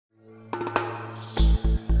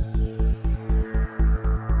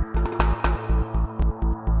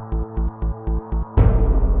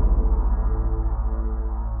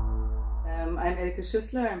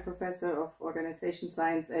Schüßler. I'm Professor of Organization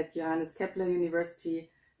Science at Johannes Kepler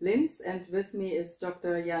University, Linz, and with me is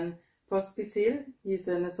Dr. Jan Pospisil. He's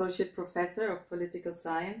an Associate Professor of Political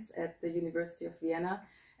Science at the University of Vienna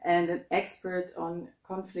and an expert on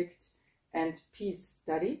conflict and peace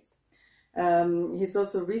studies. He's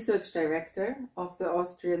also Research Director of the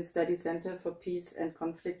Austrian Study Center for Peace and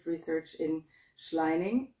Conflict Research in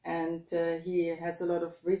Schleining, and he has a lot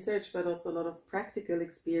of research but also a lot of practical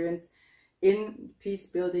experience in peace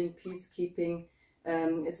building, peacekeeping,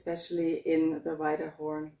 especially in the wider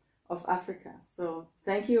Horn of Africa. So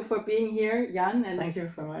thank you for being here, Jan, and thank you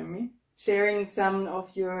for having me, sharing some of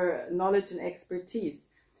your knowledge and expertise.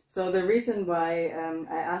 So the reason why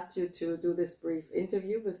I asked you to do this brief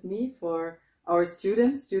interview with me for our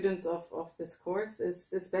students of this course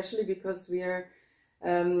is especially because we are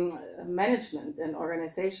management and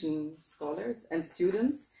organization scholars and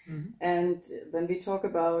students. Mm-hmm. And when we talk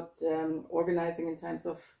about organizing in times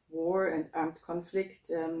of war and armed conflict,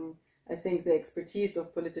 I think the expertise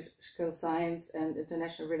of political science and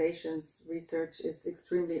international relations research is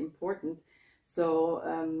extremely important. So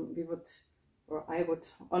I would,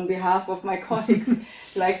 on behalf of my colleagues,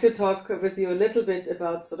 like to talk with you a little bit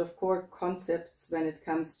about sort of core concepts when it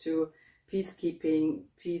comes to peacekeeping,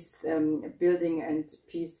 peace building and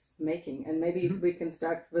peacemaking. And maybe we can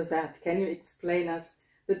start with that. Can you explain us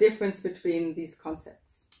the difference between these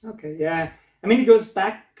concepts? Okay, yeah. I mean, it goes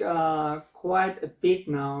back quite a bit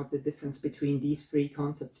now, the difference between these three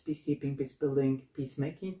concepts: peacekeeping, peace building,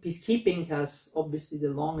 peacemaking. Peacekeeping has obviously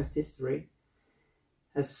the longest history,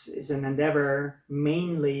 is an endeavor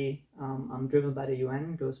mainly driven by the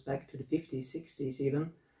UN, goes back to the 50s, 60s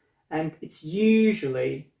even. And it's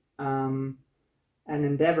usually an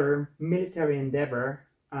endeavor, military endeavor,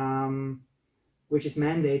 which is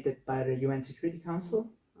mandated by the UN Security Council.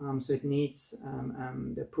 So it needs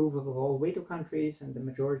the approval of all veto countries and the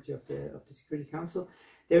majority of the Security Council.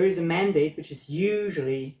 There is a mandate which is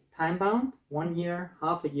usually time-bound, 1 year,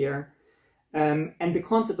 half a year. And the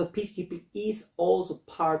concept of peacekeeping is also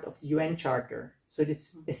part of the UN Charter. So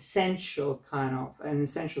it's essential, kind of an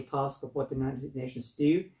essential task of what the United Nations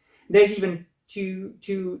do. There's even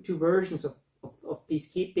two versions of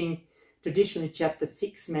peacekeeping. Traditionally, Chapter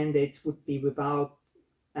 6 mandates would be without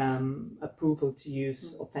approval to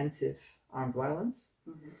use offensive armed violence.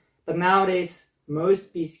 But nowadays,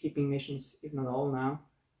 most peacekeeping missions, if not all now,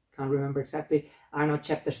 can't remember exactly, are now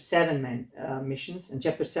Chapter 7 missions. And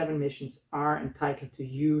Chapter 7 missions are entitled to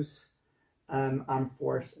use armed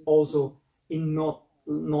force also in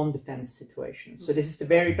non-defense situations. So this is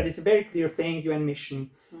but it's a very clear thing, UN mission,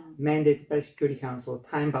 mandated by the Security Council,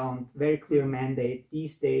 time-bound, very clear mandate,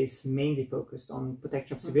 these days mainly focused on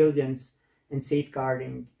protection of civilians and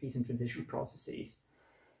safeguarding peace and transition processes.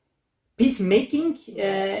 Peacemaking,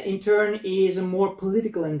 in turn, is a more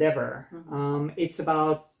political endeavor. It's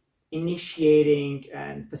about initiating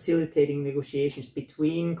and facilitating negotiations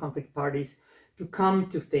between conflict parties to come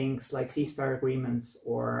to things like ceasefire agreements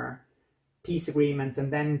or peace agreements,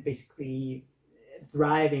 and then basically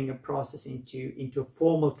driving a process into a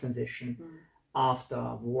formal transition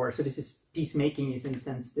after war. So this is peacemaking, is in a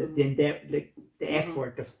sense the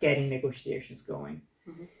effort of getting negotiations going.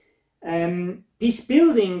 Peace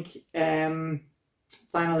building,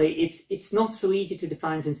 finally, it's not so easy to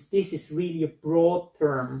define, since this is really a broad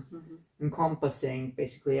term encompassing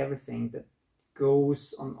basically everything that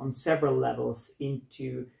goes on several levels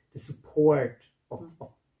into the support of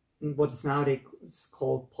what is nowadays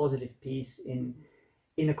called positive peace in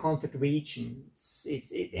a conflict region.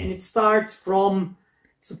 And it starts from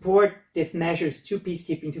supportive measures to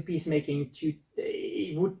peacekeeping, to peacemaking, to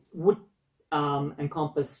it would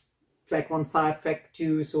encompass track 1, 5, track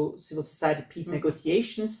 2, so civil society peace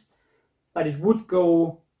negotiations, but it would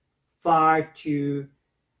go far to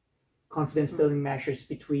confidence building measures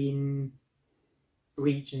between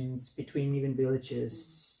regions, between even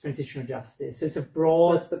villages, transitional justice. So it's a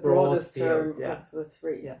broad, so it's the broadest term of the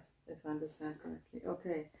three, yeah, if I understand correctly.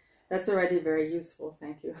 Okay, that's already very useful.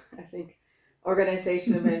 Thank you. I think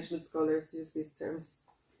organization and management scholars use these terms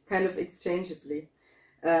kind of exchangeably.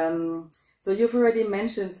 So you've already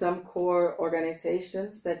mentioned some core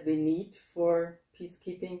organizations that we need for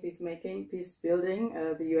peacekeeping, peacemaking, peace building.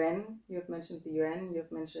 The UN, you've mentioned the UN,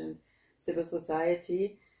 you've mentioned civil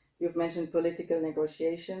society, you've mentioned political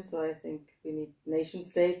negotiations. So I think we need nation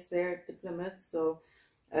states there, diplomats. So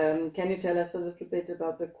can you tell us a little bit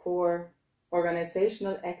about the core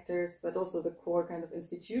organizational actors, but also the core kind of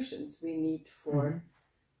institutions we need for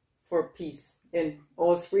peace in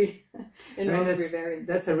all three variants?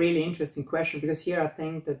 That's a really interesting question, because here I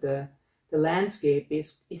think that the landscape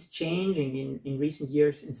is changing in recent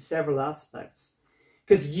years in several aspects.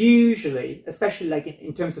 Because usually, especially like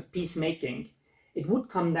in terms of peacemaking, it would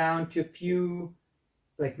come down to a few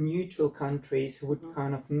like neutral countries who would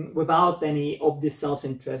kind of, without any obvious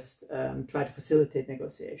self-interest, try to facilitate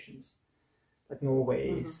negotiations. Like the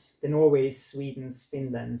Norways, Swedens,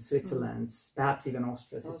 Finland, Switzerland's, perhaps even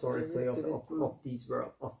Austria's historically of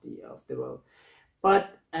the world.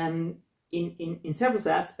 But in several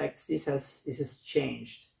aspects, this has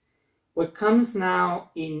changed. What comes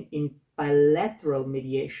now in bilateral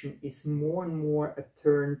mediation is more and more a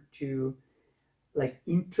turn to like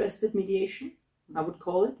interested mediation, I would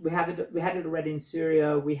call it. We had it already in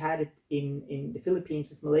Syria. We had it in the Philippines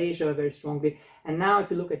with Malaysia very strongly. And now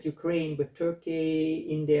if you look at Ukraine with Turkey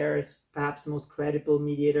in there as perhaps the most credible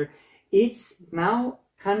mediator, it's now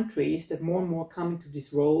countries that more and more come into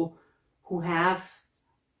this role who have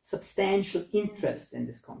substantial interest in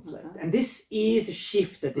this conflict. And this is a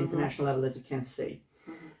shift at the international level that you can see.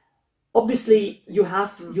 Obviously, you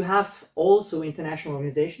have also international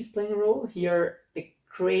organizations playing a role here. The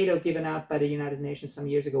credo given out by the United Nations some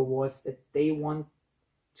years ago was that they want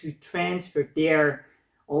to transfer their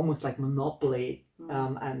almost like monopoly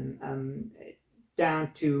and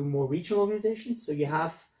down to more regional organizations. So you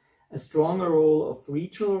have a stronger role of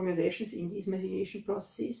regional organizations in these mediation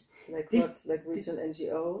processes. Like what? Like regional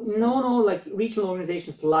NGOs? No, like regional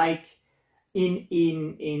organizations like in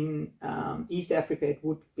East Africa, it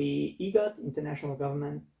would be IGAD, International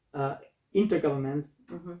Government,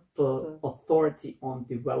 Intergovernmental Authority on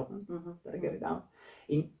Development. Did I get it out?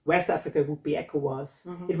 In West Africa, it would be ECOWAS.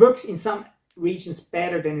 It works in some regions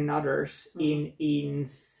better than in others. In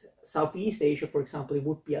Southeast Asia, for example, it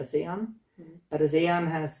would be ASEAN. But ASEAN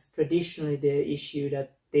has traditionally the issue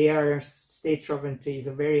that their state sovereignty is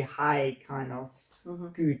a very high kind of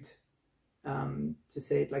good, to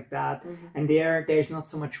say it like that. And there's not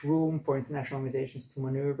so much room for international organizations to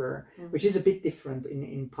maneuver, which is a bit different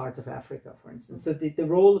in parts of Africa, for instance. So the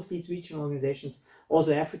role of these regional organizations,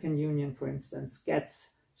 also African Union, for instance, gets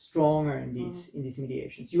stronger in these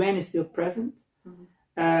mediations. UN is still present.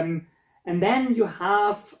 And then you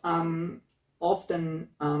have often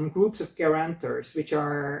groups of guarantors, which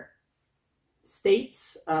are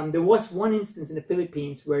states. There was one instance in the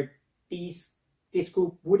Philippines where this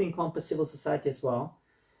group would encompass civil society as well.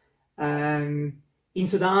 In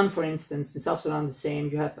Sudan, for instance, in South Sudan, the same.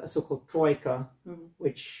 You have a so-called troika,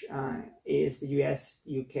 which is the US,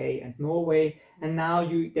 UK, and Norway. And now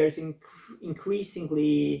there's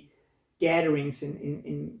increasingly gatherings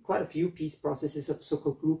in quite a few peace processes of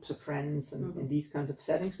so-called groups of friends and these kinds of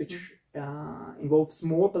settings, which involves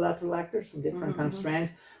more bilateral actors from different kind of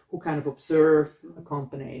strands who kind of observe,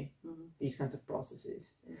 accompany these kinds of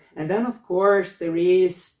processes. And then, of course, there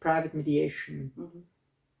is private mediation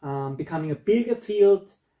becoming a bigger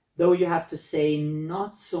field, though you have to say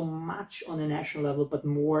not so much on a national level, but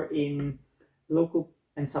more in local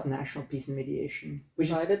and subnational peace and mediation. Which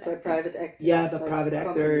Guided by private actors. Yeah, by private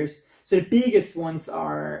actors. So the biggest ones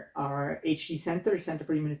are HD Center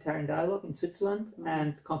for Humanitarian Dialogue in Switzerland,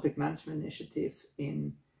 and Conflict Management Initiative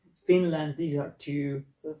in Finland. These are two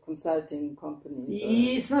sort of consulting companies.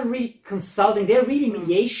 It's not really consulting; they're really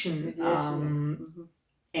mediation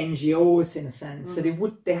NGOs in a sense. So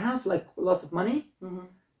they have like lots of money.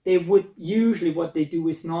 They would usually, what they do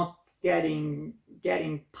is not getting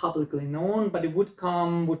publicly known, but it would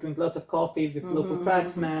drink lots of coffee with local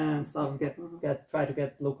tribesmen and stuff, and try to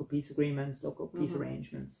get local peace agreements, local peace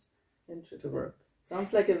arrangements to work.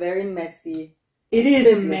 Sounds like a very messy. It is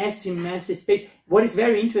business. A messy space. What is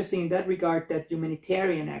very interesting in that regard, that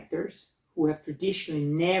humanitarian actors who have traditionally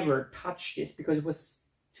never touched this because it was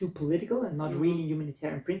too political and not really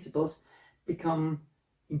humanitarian principles, become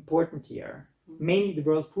important here. Mainly the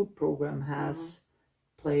World Food Programme has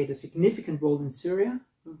played a significant role in Syria,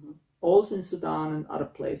 also in Sudan and other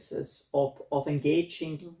places, of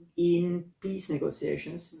engaging in peace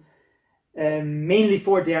negotiations, mainly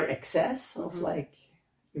for their access of like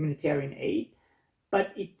humanitarian aid.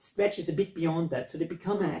 But it stretches a bit beyond that, so they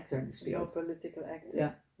become an actor in this field. A political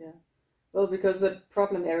actor. Yeah. Well, because the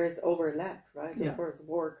problem areas overlap, right? Yeah. Of course,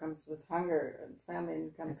 war comes with hunger, and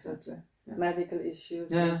famine comes with medical issues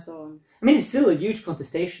and so on. I mean, it's still a huge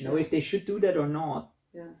contestation, though, if they should do that or not.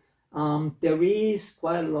 There is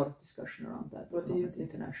quite a lot of discussion around that. What do you think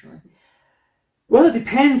internationally? Well, it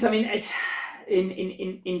depends. I mean, it's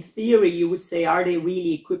in theory, you would say, are they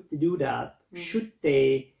really equipped to do that? Should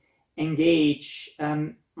they engage?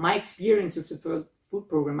 My experience with the World Food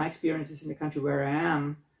Programme, my experiences in the country where I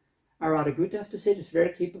am, are rather good, I have to say. There's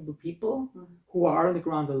very capable people who are on the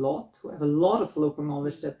ground a lot, who have a lot of local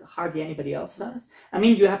knowledge that hardly anybody else has. I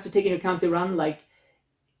mean, you have to take into account they run like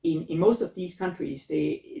in most of these countries,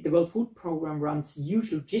 the World Food Program runs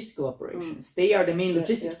huge logistical operations. They are the main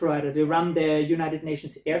logistics provider. They run the United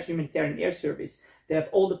Nations Humanitarian Air Service. They have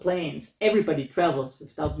all the planes. Everybody travels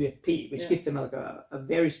with WFP, which gives them like a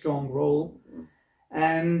very strong role.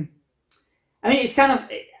 I mean, it's kind of,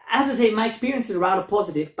 I have to say, my experience is rather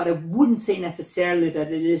positive, but I wouldn't say necessarily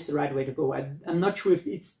that it is the right way to go. I'm not sure if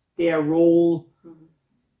it's their role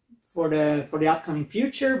for the upcoming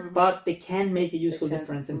future, but they can make a useful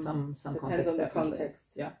difference in some Depends context. on the context.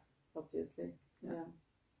 Yeah, obviously. Yeah,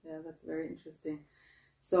 that's very interesting.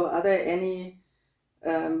 So, are there any,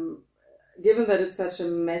 given that it's such a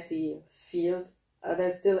messy field, are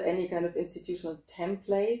there still any kind of institutional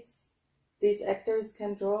templates these actors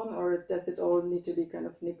can draw on, or does it all need to be kind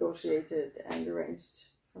of negotiated and arranged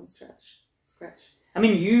from scratch? I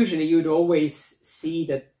mean, usually you'd always see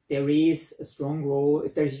that there is a strong role.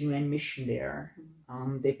 If there's a UN mission there,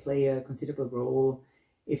 they play a considerable role.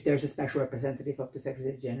 If there's a special representative of the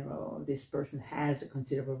Secretary General, this person has a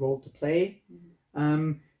considerable role to play.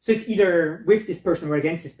 So it's either with this person or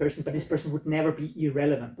against this person, but this person would never be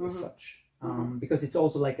irrelevant as such. Because it's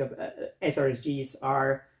also like SRSGs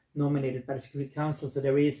are nominated by the Security Council, so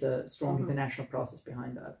there is a strong international process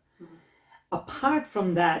behind that. Apart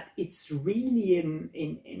from that, it's really an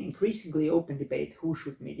increasingly open debate who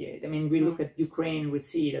should mediate. I mean, we look at Ukraine, we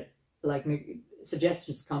see that like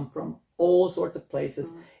suggestions come from all sorts of places.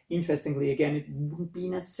 Interestingly, again, it wouldn't be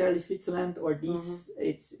necessarily Switzerland or these.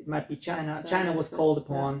 It might be China. China was called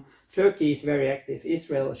upon. Turkey is very active.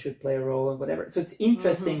 Israel should play a role and whatever. So it's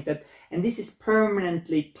interesting that, and this is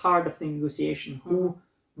permanently part of the negotiation. Who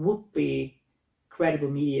would be credible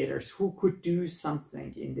mediators, who could do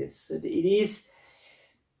something in this? So it is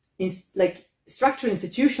like structured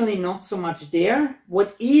institutionally not so much there.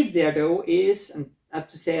 What is there though is, and I have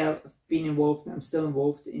to say I've been involved, and I'm still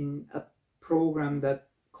involved in a program that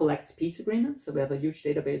collects peace agreements. So we have a huge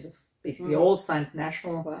database of basically all signed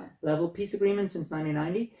national level peace agreements since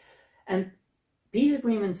 1990. And peace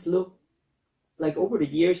agreements look like over the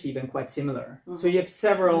years even quite similar. So you have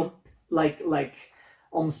several like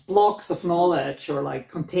almost blocks of knowledge or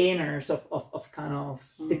like containers of kind of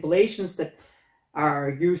stipulations that are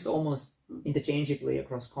used almost interchangeably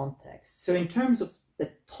across contexts. So in terms of the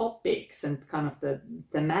topics and kind of the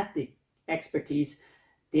thematic expertise,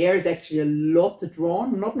 there is actually a lot to draw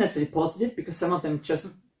on, not necessarily positive, because some of them just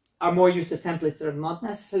are more used as templates that are not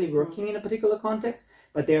necessarily working in a particular context,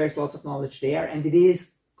 but there is lots of knowledge there and it is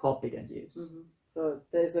copied and used. So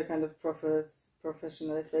there's a kind of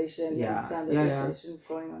professionalization and standardization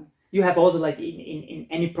going on. You have also like in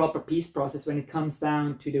any proper peace process, when it comes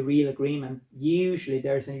down to the real agreement, usually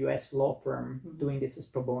there's a US law firm doing this as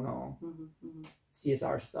pro bono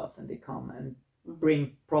CSR stuff, and they come and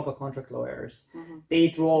bring proper contract lawyers. They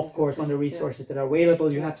draw, of course, on the resources that are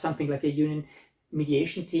available. You have something like a union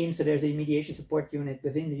mediation team, so there's a mediation support unit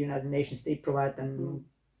within the United Nations. They provide them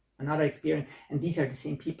another experience, and these are the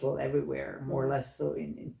same people everywhere, more or less. So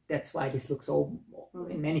that's why this looks all,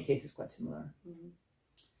 in many cases, quite similar.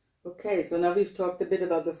 Okay, so now we've talked a bit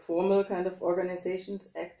about the formal kind of organizations,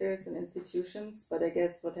 actors and institutions, but I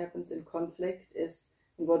guess what happens in conflict is,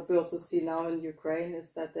 and what we also see now in Ukraine,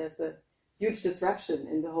 is that there's a huge disruption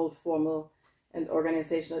in the whole formal and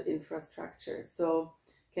organizational infrastructure. So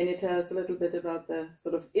can you tell us a little bit about the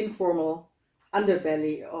sort of informal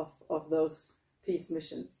underbelly of those peace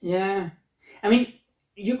missions? Yeah, I mean,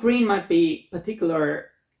 Ukraine might be particular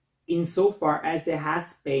insofar as there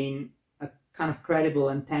has been a kind of credible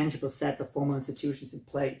and tangible set of formal institutions in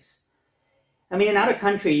place. I mean, in other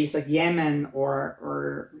countries like Yemen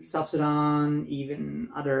or South Sudan, even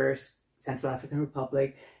others, Central African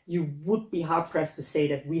Republic, you would be hard pressed to say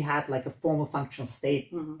that we had like a formal functional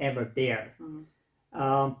state ever there.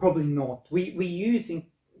 Probably not. We use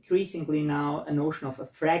increasingly now a notion of a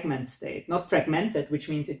fragment state, not fragmented, which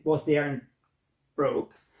means it was there and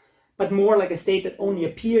broke, but more like a state that only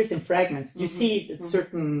appears in fragments. You see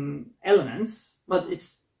certain elements, but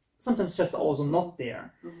it's sometimes just also not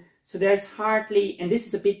there. So there's hardly, and this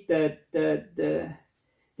is a bit the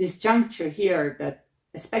disjuncture here that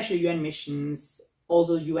especially UN missions,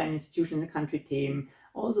 also UN institutions in the country team,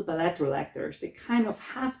 also bilateral actors, they kind of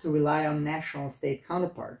have to rely on national state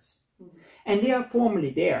counterparts. And they are formally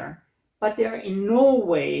there, but they are in no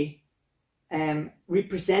way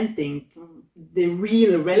representing the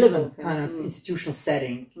real relevant kind of institutional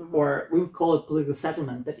setting, or we would call it political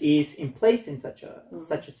settlement, that is in place in such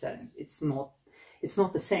a setting. It's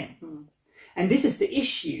not the same. And this is the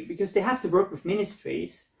issue, because they have to work with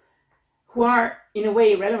ministries who are in a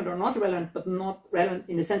way relevant or not relevant, but not relevant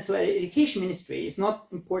in the sense that education ministry is not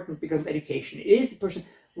important because of education. It is the person,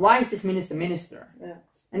 why is this minister?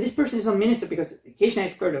 And this person is not minister because occasional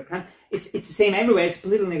expert or crime. It's the same everywhere. It's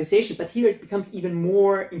political negotiation, but here it becomes even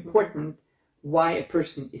more important why a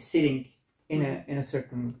person is sitting in a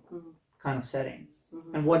certain kind of setting,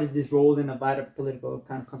 and what is this role in a wider political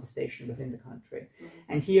kind of contestation within the country.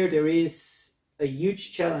 And here there is a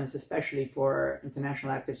huge challenge, especially for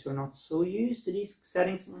international actors who are not so used to these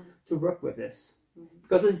settings, to work with this,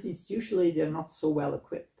 because it's usually they're not so well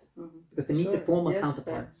equipped, because they need the formal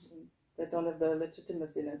counterparts. They don't have the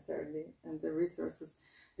legitimacy necessarily and the resources.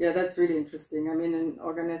 Yeah, that's really interesting. I mean, in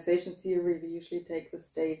organization theory, we usually take the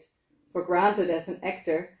state for granted as an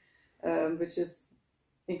actor, which is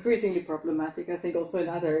increasingly problematic, I think, also in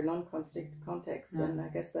other non-conflict contexts. And I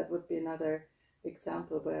guess that would be another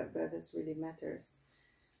example where this really matters.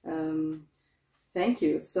 Thank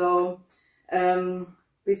you. So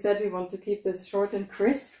we said we want to keep this short and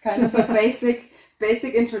crisp, kind of a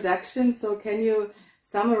basic introduction. So can you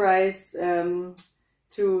summarize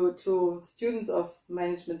to students of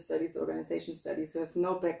management studies, organization studies who have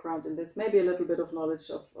no background in this, maybe a little bit of knowledge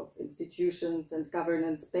of institutions and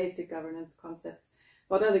governance, basic governance concepts,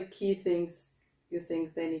 what are the key things you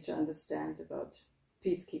think they need to understand about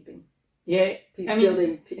peacekeeping? Yeah, peace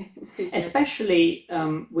building, especially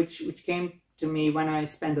which came to me when I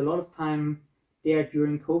spent a lot of time there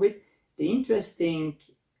during COVID. The interesting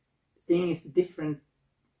thing is the different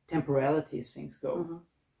temporalities things go.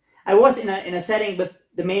 I was in a setting with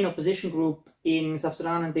the main opposition group in South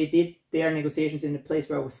Sudan, and they did their negotiations in the place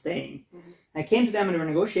where I was staying. I came to them and they were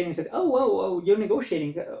negotiating and said, "Oh, whoa, you're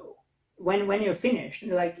negotiating. When you're finished?"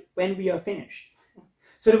 And they're like, "When we are finished."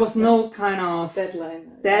 So there was no kind of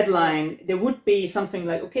deadline. There would be something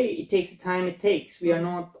like, okay, it takes the time it takes. We are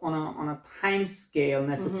not on a time scale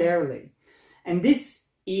necessarily. And this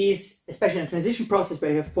is, especially in a transition process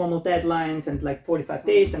where you have formal deadlines and like 45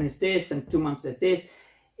 days, then it's this, and 2 months there's this.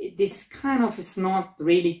 This kind of is not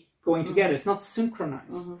really going together. It's not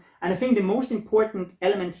synchronized. And I think the most important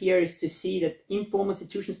element here is to see that informal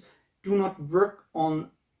institutions do not work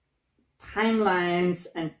on timelines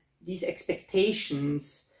and these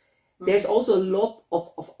expectations. There's also a lot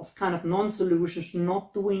of kind of non-solutions,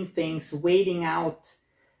 not doing things, waiting out.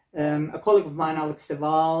 A colleague of mine, Alex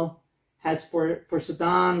Deval, has for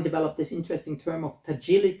Sudan developed this interesting term of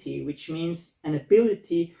agility, which means an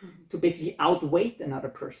ability to basically outwait another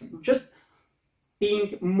person. Just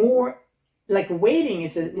being more like waiting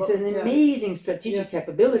is an amazing strategic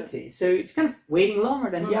capability. So it's kind of waiting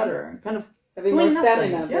longer than the other, and kind of having more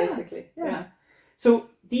stamina, basically. So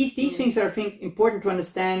these things are, I think, important to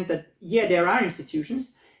understand that, there are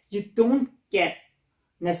institutions. You don't get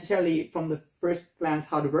necessarily from the first glance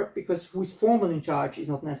how they work, because who's formally in charge is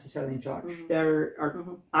not necessarily in charge. There are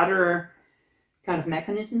other kind of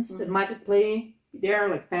mechanisms that might at play. There are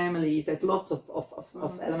like families, there's lots of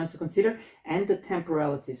elements to consider, and the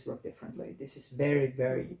temporalities work differently. This is very,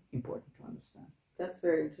 very important to understand. That's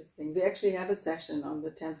very interesting. We actually have a session on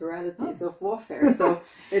the temporalities of warfare. So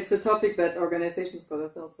it's a topic that organization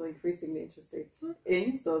scholars are also increasingly interested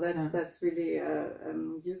in. So that's really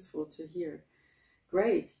useful to hear.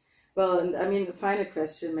 Great. Well, and I mean, the final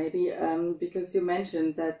question maybe, because you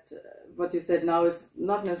mentioned that what you said now is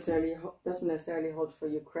not necessarily, doesn't necessarily hold for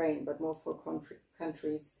Ukraine, but more for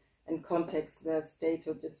countries and contexts where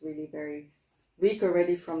statehood is really very weak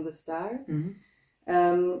already from the start.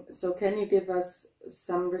 So can you give us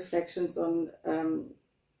some reflections on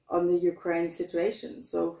the Ukraine situation?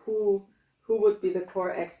 So who would be the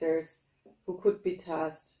core actors who could be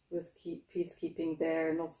tasked with peacekeeping there,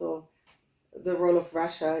 and also the role of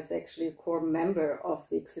Russia is actually a core member of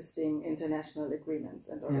the existing international agreements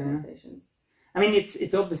and organizations. I mean,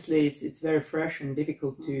 it's obviously it's very fresh and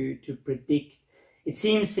difficult to predict. It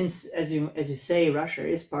seems, since as you say, Russia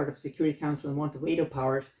is part of Security Council and one of the veto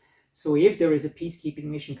powers. So if there is a peacekeeping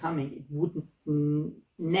mission coming, it wouldn't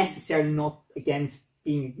necessarily not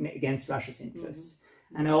being against Russia's interests.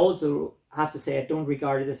 And I also have to say, I don't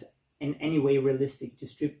regard it as in any way realistic to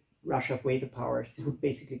strip Russia of veto powers. This would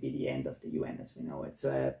basically be the end of the UN as we know it.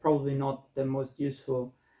 So probably not the most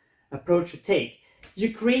useful approach to take.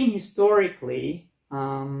 Ukraine historically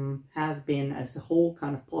has been, as the whole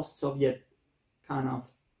kind of post-Soviet kind of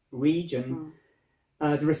region,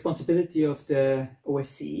 the responsibility of the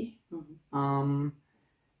OSCE,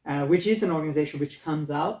 which is an organization which comes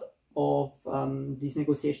out of these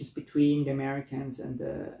negotiations between the Americans and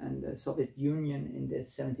the Soviet Union in the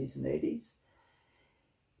 70s and 80s.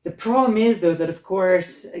 The problem is, though, that of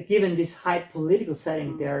course, given this high political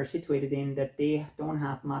setting they are situated in, that they don't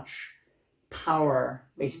have much power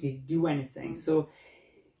basically to do anything. So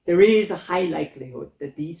there is a high likelihood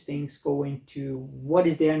that these things go into what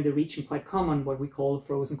is there in the region quite common, what we call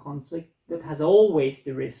frozen conflict, that has always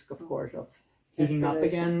the risk, of course, of heating up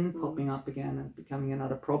again, popping up again, and becoming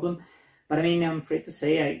another problem. But I mean, I'm afraid to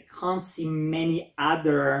say I can't see many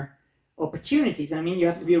other opportunities. I mean, you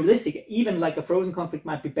have to be realistic. Even like a frozen conflict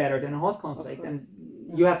might be better than a hot conflict, and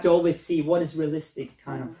you have to always see what is realistic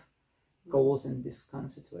kind of goals in this kind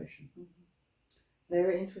of situation.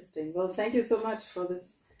 Very interesting. Well, thank you so much for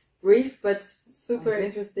this brief but super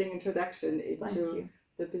interesting introduction into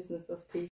the business of peace.